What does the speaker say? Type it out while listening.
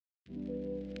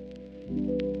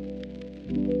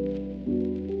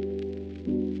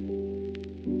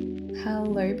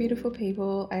Hello, beautiful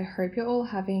people. I hope you're all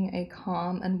having a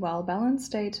calm and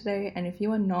well-balanced day today. And if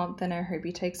you are not, then I hope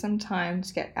you take some time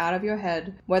to get out of your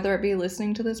head, whether it be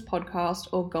listening to this podcast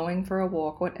or going for a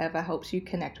walk, whatever helps you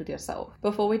connect with yourself.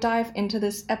 Before we dive into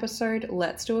this episode,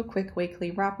 let's do a quick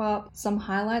weekly wrap up. Some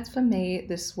highlights for me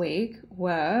this week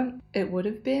were, it would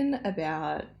have been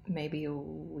about maybe a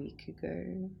week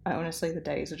ago. The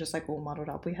days are just like all muddled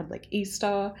up. We had like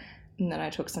Easter, and then I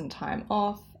took some time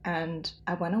off and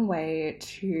I went away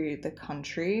to the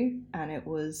country, and it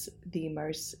was the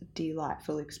most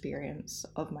delightful experience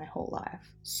of my whole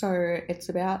life. So it's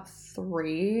about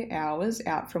 3 hours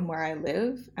out from where I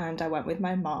live, and I went with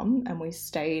my mum and we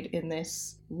stayed in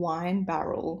this wine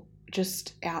barrel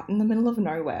just out in the middle of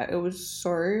nowhere. It was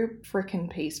so freaking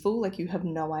peaceful, like you have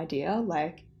no idea.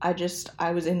 Like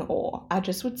I was in awe. I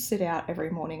just would sit out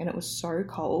every morning, and it was so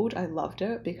cold. I loved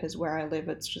it because where I live,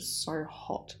 it's just so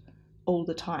hot all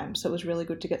the time. So it was really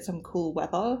good to get some cool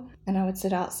weather. And I would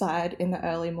sit outside in the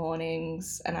early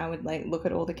mornings and I would like look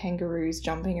at all the kangaroos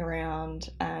jumping around,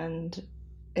 and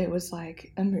it was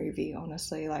like a movie,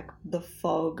 honestly. Like the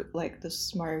fog, like the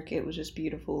smoke, it was just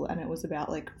beautiful. And it was about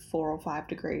like 4 or 5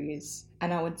 degrees.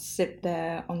 And I would sit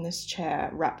there on this chair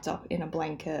wrapped up in a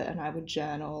blanket, and I would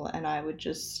journal, and I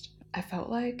felt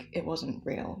like it wasn't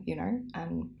real, you know?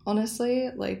 And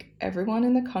honestly, like everyone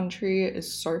in the country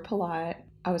is so polite.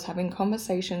 I was having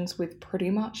conversations with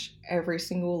pretty much every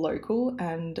single local,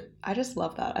 and I just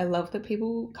love that. I love that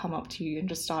people come up to you and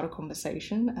just start a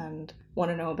conversation and want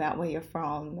to know about where you're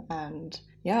from. And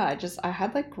yeah, I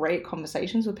had like great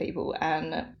conversations with people,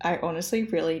 and I honestly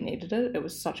really needed it. It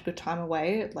was such a good time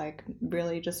away. It like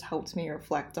really just helped me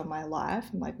reflect on my life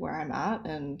and like where I'm at,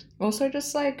 and also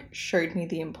just like showed me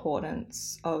the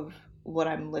importance of what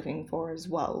I'm living for as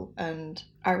well. And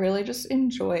I really just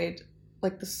enjoyed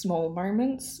like the small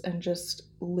moments and just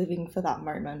living for that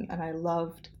moment. And I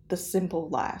loved the simple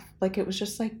life. Like it was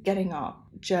just like getting up,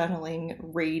 journaling,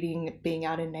 reading, being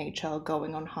out in nature,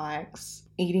 going on hikes,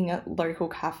 eating at local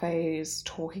cafes,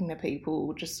 talking to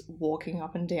people, just walking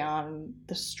up and down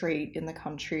the street in the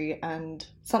country. And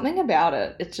something about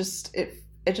it, it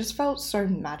just felt so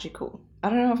magical. I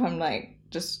don't know if I'm like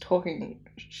just talking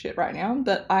shit right now,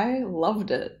 but I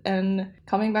loved it. And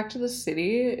coming back to the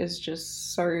city is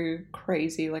just so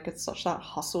crazy. Like it's such that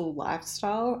hustle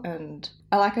lifestyle, and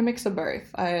I like a mix of both.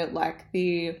 I like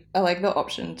the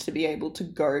option to be able to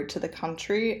go to the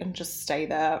country and just stay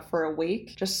there for a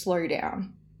week, just slow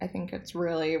down. I think it's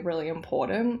really, really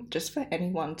important just for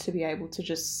anyone to be able to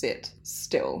just sit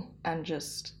still and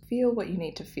just feel what you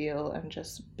need to feel and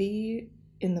just be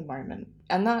in the moment.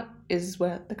 And that is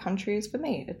where the country is for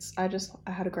me. I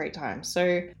had a great time.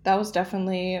 So that was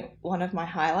definitely one of my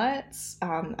highlights.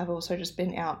 I've also just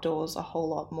been outdoors a whole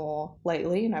lot more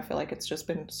lately, and I feel like it's just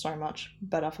been so much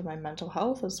better for my mental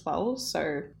health as well.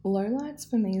 So lowlights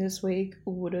for me this week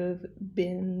would have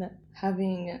been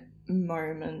having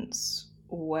moments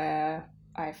where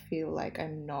I feel like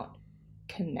I'm not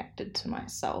connected to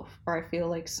myself, or I feel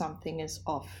like something is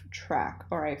off track,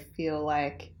 or I feel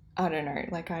like, I don't know,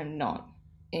 like I'm not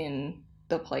in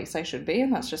the place I should be.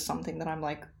 And that's just something that I'm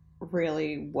like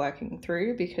really working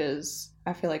through, because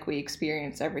I feel like we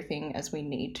experience everything as we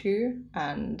need to,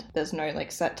 and there's no like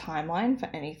set timeline for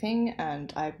anything.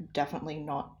 And I'm definitely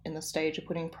not in the stage of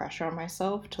putting pressure on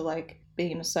myself to like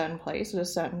be in a certain place at a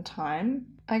certain time.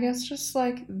 I guess just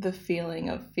like the feeling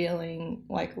of feeling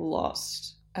like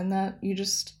lost, and that you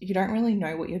don't really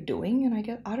know what you're doing.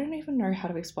 And I don't even know how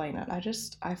to explain it.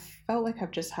 I felt like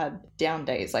I've just had down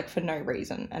days, like for no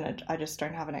reason, and I just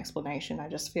don't have an explanation. I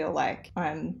just feel like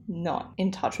I'm not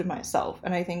in touch with myself.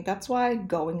 And I think that's why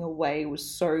going away was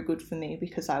so good for me,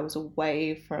 because I was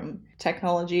away from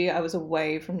technology, I was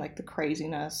away from like the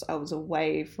craziness, I was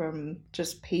away from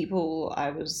just people, I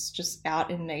was just out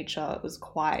in nature, it was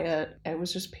quiet, it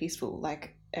was just peaceful.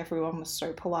 Like everyone was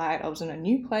so polite. I was in a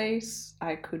new place.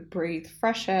 I could breathe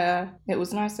fresh air. It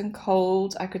was nice and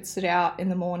cold. I could sit out in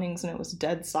the mornings and it was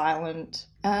dead silent.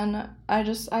 And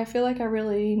I feel like I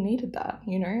really needed that,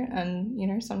 you know? And, you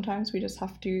know, sometimes we just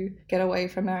have to get away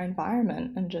from our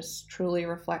environment and just truly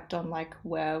reflect on like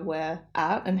where we're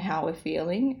at and how we're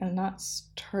feeling. And that's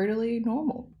totally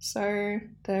normal. So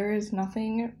there is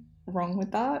nothing wrong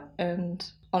with that. And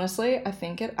honestly, I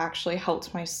think it actually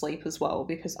helped my sleep as well,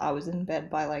 because I was in bed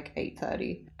by like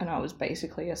 8:30 and I was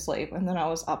basically asleep, and then I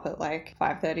was up at like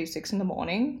 5:30, 6 in the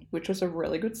morning, which was a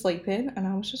really good sleep in, and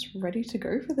I was just ready to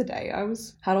go for the day.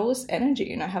 Had all this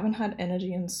energy, and I haven't had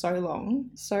energy in so long,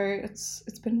 so it's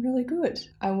been really good.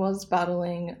 I was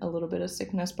battling a little bit of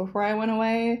sickness before I went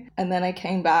away, and then I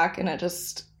came back and it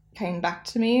just came back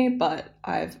to me, but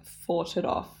I've fought it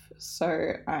off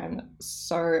So I'm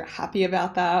so happy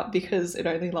about that because it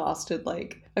only lasted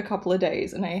like a couple of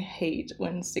days, and I hate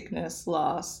when sickness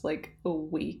lasts like a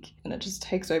week and it just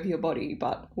takes over your body.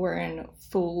 But we're in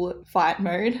full fight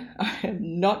mode. I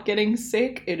am not getting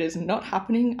sick. It is not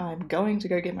happening. I'm going to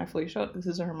go get my flu shot. This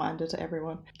is a reminder to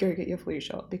everyone. Go get your flu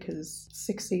shot because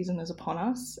sick season is upon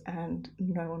us and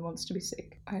no one wants to be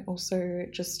sick. I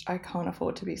can't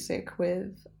afford to be sick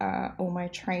with all my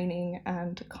training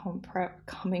and comp prep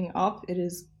coming up. It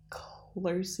is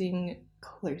closing.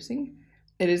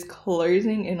 It is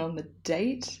closing in on the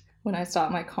date when I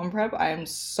start my comp prep. I am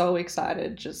so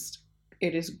excited.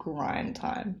 It is grind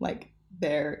time. Like,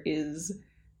 there is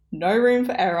no room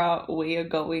for error. We are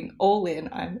going all in.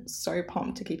 I'm so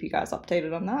pumped to keep you guys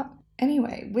updated on that.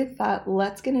 Anyway, with that,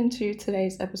 let's get into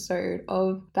today's episode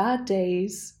of bad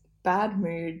days, bad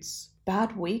moods,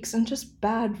 bad weeks, and just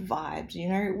bad vibes. You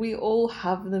know, we all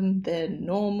have them. They're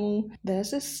normal.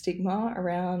 There's a stigma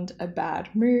around a bad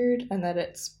mood and that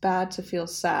it's bad to feel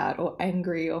sad or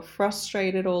angry or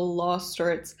frustrated or lost,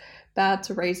 or it's bad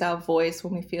to raise our voice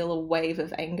when we feel a wave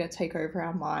of anger take over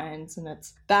our minds, and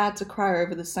it's bad to cry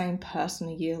over the same person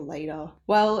a year later.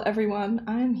 Well, everyone,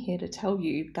 I'm here to tell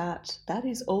you that that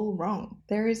is all wrong.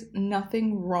 There is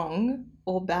nothing wrong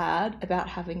or bad about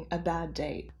having a bad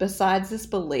day, besides this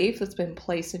belief that's been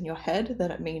placed in your head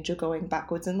that it means you're going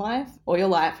backwards in life, or your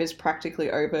life is practically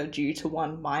over due to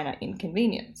one minor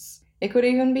inconvenience. It could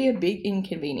even be a big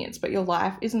inconvenience, but your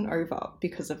life isn't over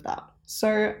because of that.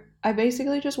 So I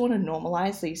basically just want to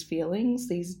normalize these feelings,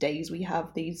 these days we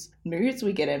have, these moods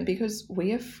we get in, because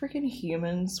we are freaking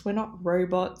humans. We're not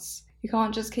robots. You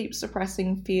can't just keep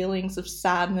suppressing feelings of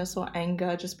sadness or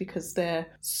anger just because they're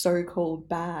so-called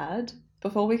bad.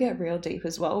 Before we get real deep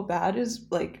as well, bad is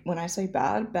like, when I say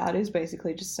bad is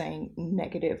basically just saying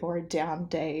negative or a down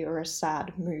day or a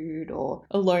sad mood or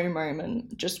a low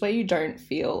moment, just where you don't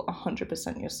feel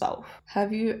 100% yourself.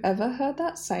 Have you ever heard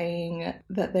that saying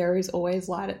that there is always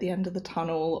light at the end of the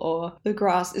tunnel, or the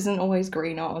grass isn't always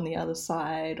greener on the other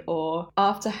side, or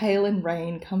after hail and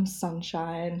rain comes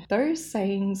sunshine? Those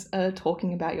sayings are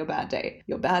talking about your bad day,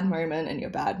 your bad moment, and your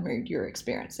bad mood you're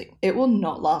experiencing. It will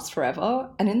not last forever,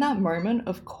 and in that moment,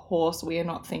 of course, we are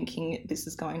not thinking this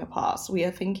is going to pass. We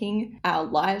are thinking our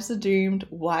lives are doomed,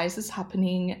 why is this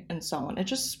happening, and so on. It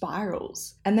just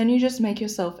spirals. And then you just make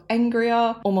yourself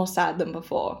angrier or more sad than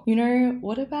before. You know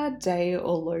what a bad day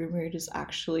or low mood is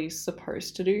actually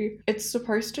supposed to do? It's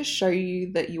supposed to show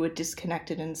you that you are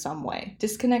disconnected in some way,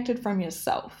 disconnected from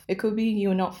yourself. It could be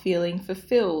you're not feeling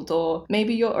fulfilled, or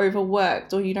maybe you're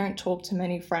overworked, or you don't talk to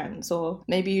many friends, or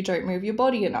maybe you don't move your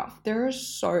body enough. There are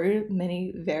so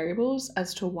many variables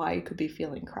as to why you could be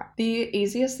feeling crap. The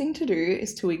easiest thing to do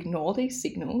is to ignore these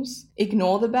signals,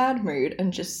 ignore the bad mood,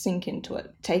 and just sink into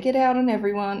it. Take it out on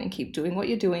everyone and keep doing what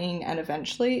you're doing, and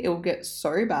eventually it will get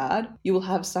so bad you will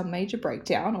have some major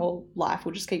breakdown, or life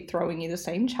will just keep throwing you the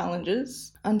same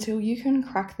challenges until you can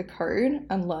crack the code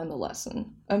and learn the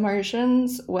lesson.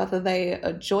 Emotions, whether they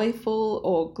are joyful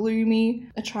or gloomy,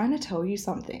 are trying to tell you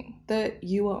something, that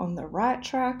you are on the right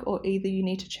track, or either you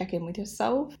need to check in with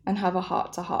yourself and have a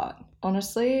heart-to-heart.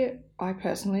 Honestly, I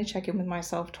personally check in with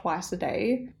myself twice a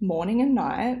day, morning and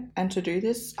night, and to do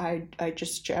this, I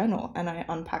just journal and I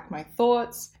unpack my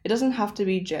thoughts. It doesn't have to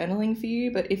be journaling for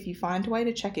you, but if you find a way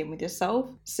to check in with yourself,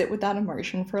 sit with that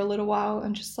emotion for a little while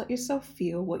and just let yourself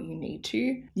feel what you need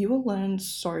to, you will learn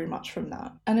so much from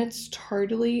that. And it's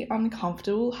totally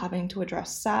uncomfortable having to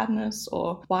address sadness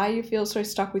or why you feel so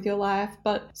stuck with your life,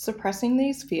 but suppressing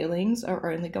these feelings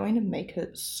are only going to make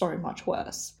it so much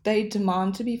worse. They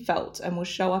demand to be felt and will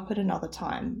show up at another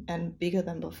time and bigger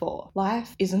than before.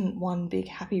 Life isn't one big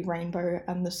happy rainbow,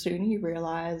 and the sooner you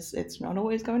realize it's not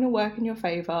always going to work in your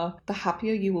favor, the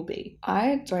happier you will be.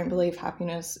 I don't believe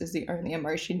happiness is the only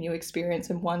emotion you experience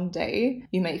in one day.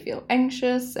 You may feel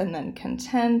anxious and then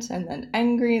content and then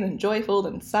angry and then joyful,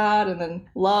 then sad and then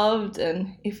loved.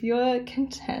 And if you're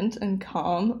content and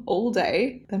calm all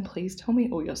day, then please tell me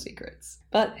all your secrets.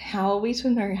 But how are we to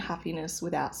know happiness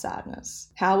without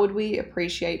sadness? How would we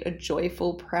appreciate a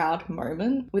joyful, proud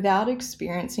moment without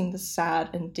experiencing the sad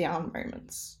and down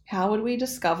moments? How would we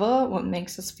discover what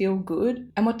makes us feel good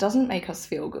and what doesn't make us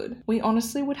feel good? We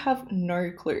honestly would have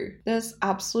no clue. There's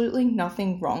absolutely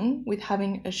nothing wrong with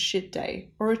having a shit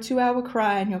day or a 2-hour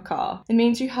cry in your car. It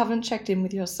means you haven't checked in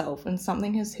with yourself and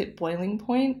something has hit boiling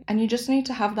point, and you just need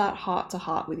to have that heart to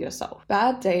heart with yourself.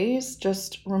 Bad days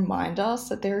just remind us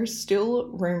that there is still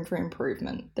still room for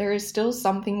improvement. There is still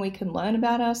something we can learn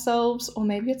about ourselves, or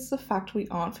maybe it's the fact we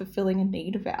aren't fulfilling a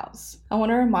need of ours. I want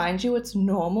to remind you it's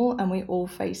normal and we all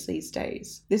face these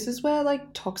days. This is where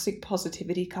toxic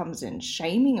positivity comes in,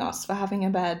 shaming us for having a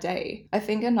bad day. I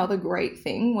think another great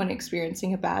thing when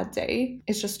experiencing a bad day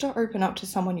is just to open up to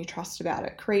someone you trust about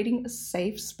it, creating a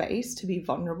safe space to be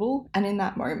vulnerable, and in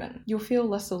that moment, you'll feel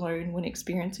less alone when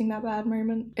experiencing that bad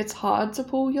moment. It's hard to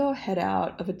pull your head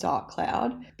out of a dark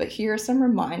cloud, but here are some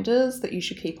reminders that you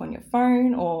should keep on your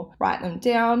phone or write them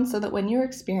down so that when you're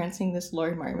experiencing this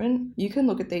low moment, you can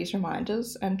look at these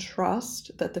reminders and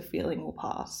trust that the feeling will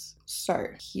pass. So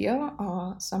here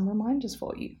are some reminders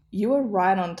for you. You are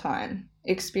right on time,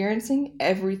 experiencing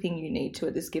everything you need to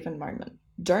at this given moment.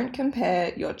 Don't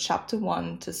compare your chapter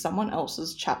 1 to someone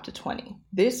else's chapter 20.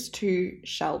 This too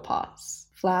shall pass.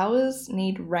 Flowers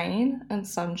need rain and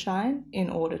sunshine in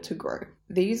order to grow.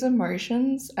 These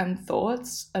emotions and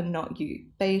thoughts are not you.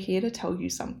 They are here to tell you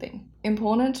something.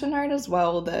 Important to note as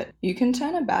well that you can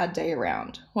turn a bad day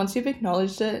around. Once you've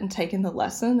acknowledged it and taken the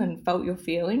lesson and felt your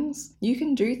feelings, you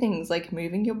can do things like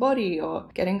moving your body or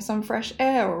getting some fresh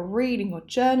air or reading or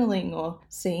journaling or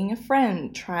seeing a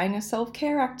friend, trying a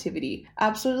self-care activity,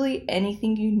 absolutely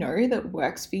anything you know that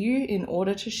works for you in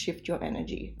order to shift your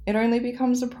energy. It only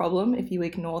becomes a problem if you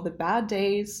ignore the bad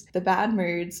days, the bad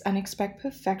moods, and expect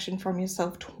perfection from yourself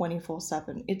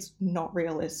 24/7. It's not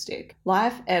realistic.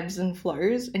 Life ebbs and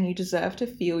flows, and you deserve to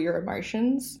feel your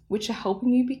emotions, which are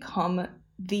helping you become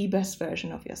the best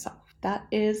version of yourself. That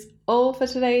is all for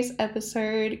today's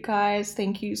episode, guys.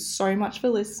 Thank you so much for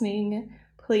listening.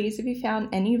 Please, if you found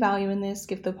any value in this,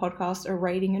 give the podcast a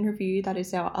rating and review. That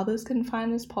is how others can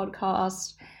find this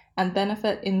podcast and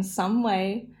benefit in some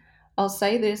way. I'll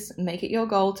say this, make it your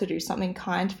goal to do something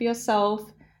kind for yourself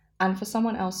and for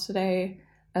someone else today.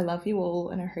 I love you all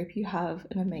and I hope you have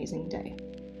an amazing day.